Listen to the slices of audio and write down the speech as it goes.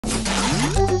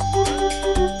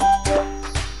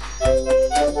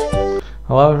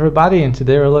Hello everybody, and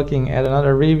today we're looking at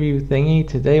another review thingy.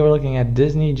 Today we're looking at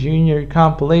Disney Junior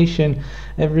compilation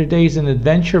Every Day's an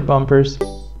Adventure bumpers.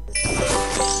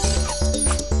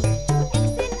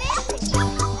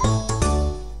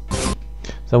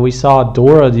 So we saw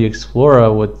Dora the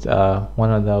Explorer with one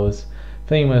of those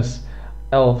famous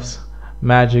elves,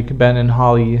 Magic Ben and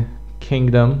Holly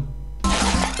Kingdom.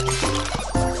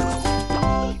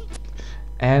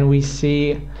 And we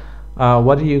see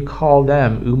what do you call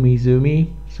them?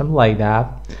 Umizoomi? Something like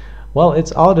that. Well,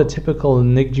 it's all the typical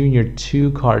Nick Jr.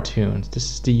 2 cartoons. This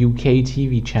is the UK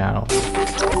TV channel.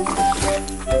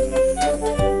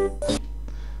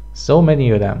 So many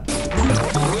of them.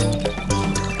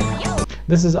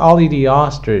 This is Ollie the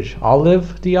Ostrich.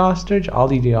 Olive the Ostrich?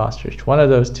 Ollie the Ostrich. One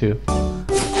of those two.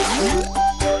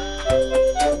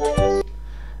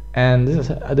 And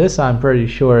this I'm pretty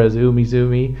sure is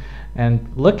Umizoomi.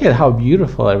 And look at how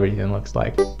beautiful everything looks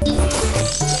like.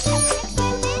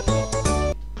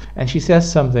 And she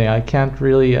says something. I can't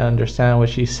really understand what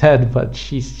she said, but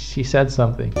she said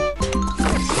something.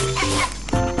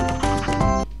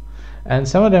 And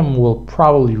some of them will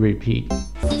probably repeat.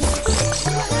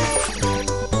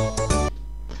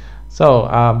 So,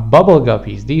 Bubble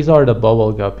Guppies. These are the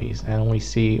Bubble Guppies. And we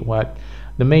see what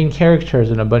the main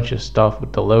characters and a bunch of stuff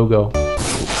with the logo.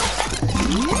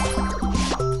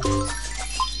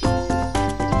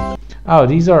 Oh,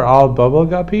 these are all Bubble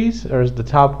Guppies? Or is the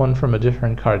top one from a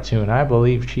different cartoon? I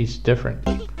believe she's different.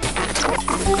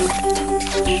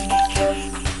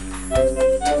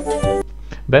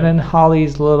 Ben and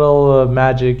Holly's Little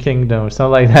Magic Kingdom,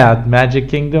 something like that. Magic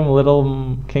Kingdom,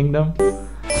 Little Kingdom.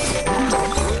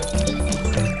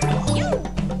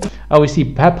 Oh, we see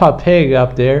Peppa Pig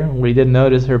up there. We didn't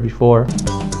notice her before.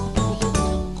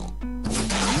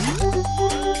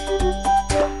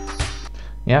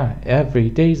 Yeah, every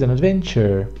day's an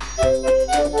adventure.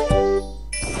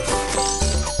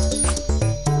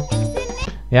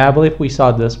 Yeah, I believe we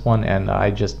saw this one, and I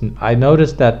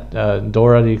noticed that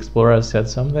Dora the Explorer said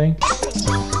something.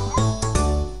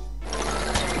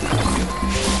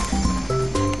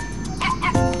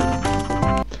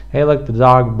 Hey, look, the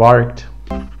dog barked.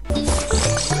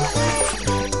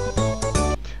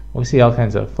 We see all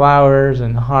kinds of flowers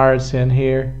and hearts in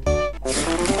here.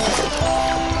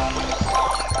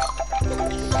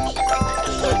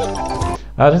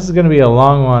 This is going to be a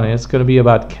long one. It's going to be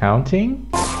about counting.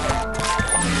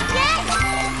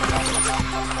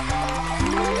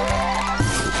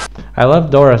 I love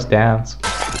Dora's dance.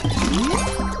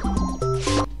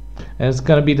 And it's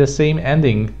going to be the same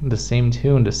ending, the same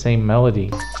tune, the same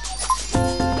melody. Come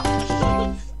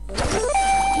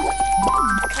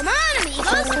on,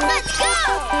 amigos, let's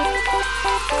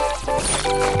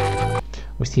go!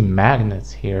 We see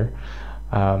magnets here,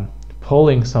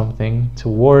 pulling something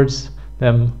towards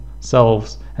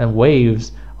themselves, and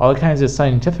waves, all kinds of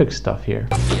scientific stuff here.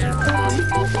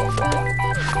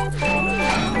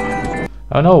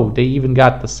 Oh no, they even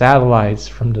got the satellites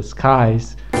from the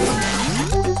skies.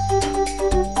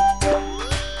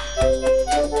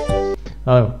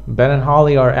 Oh, Ben and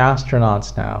Holly are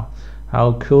astronauts now.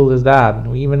 How cool is that?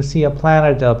 We even see a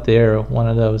planet up there, one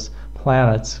of those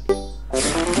planets.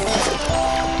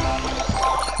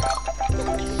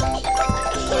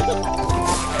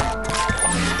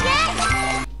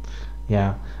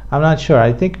 Yeah, I'm not sure.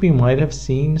 I think we might have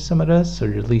seen some of this,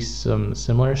 or at least some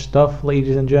similar stuff,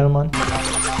 ladies and gentlemen.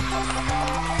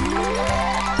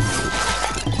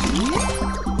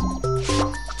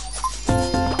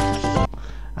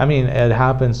 I mean, it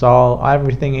happens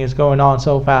everything is going on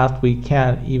so fast we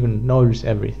can't even notice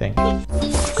everything.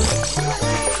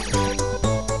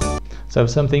 So if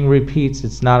something repeats,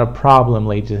 it's not a problem,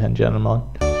 ladies and gentlemen.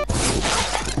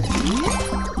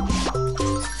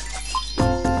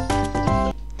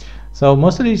 So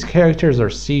most of these characters are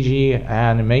CG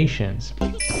animations.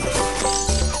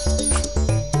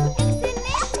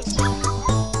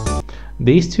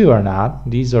 These two are not.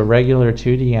 These are regular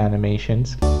 2D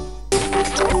animations.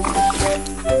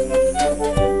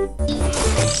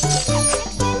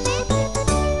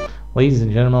 Ladies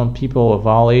and gentlemen, people of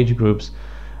all age groups,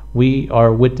 we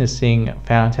are witnessing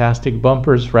fantastic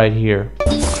bumpers right here.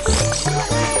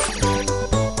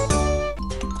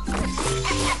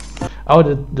 Oh,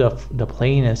 the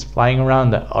plane is flying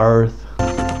around the earth.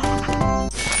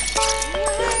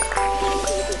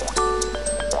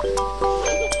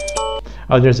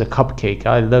 Oh, there's a cupcake.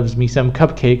 I loves me some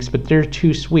cupcakes, but they're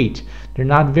too sweet. They're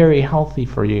not very healthy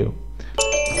for you.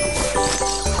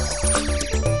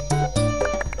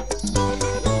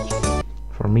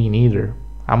 For me neither.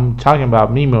 I'm talking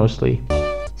about me mostly.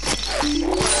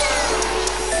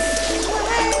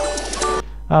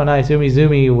 Oh, nice.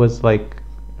 Umizoomi was like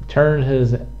turned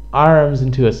his arms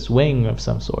into a swing of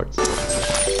some sorts.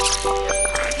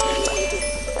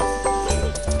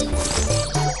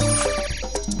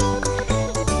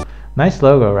 Nice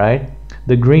logo, right?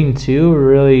 The green too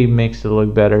really makes it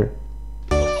look better.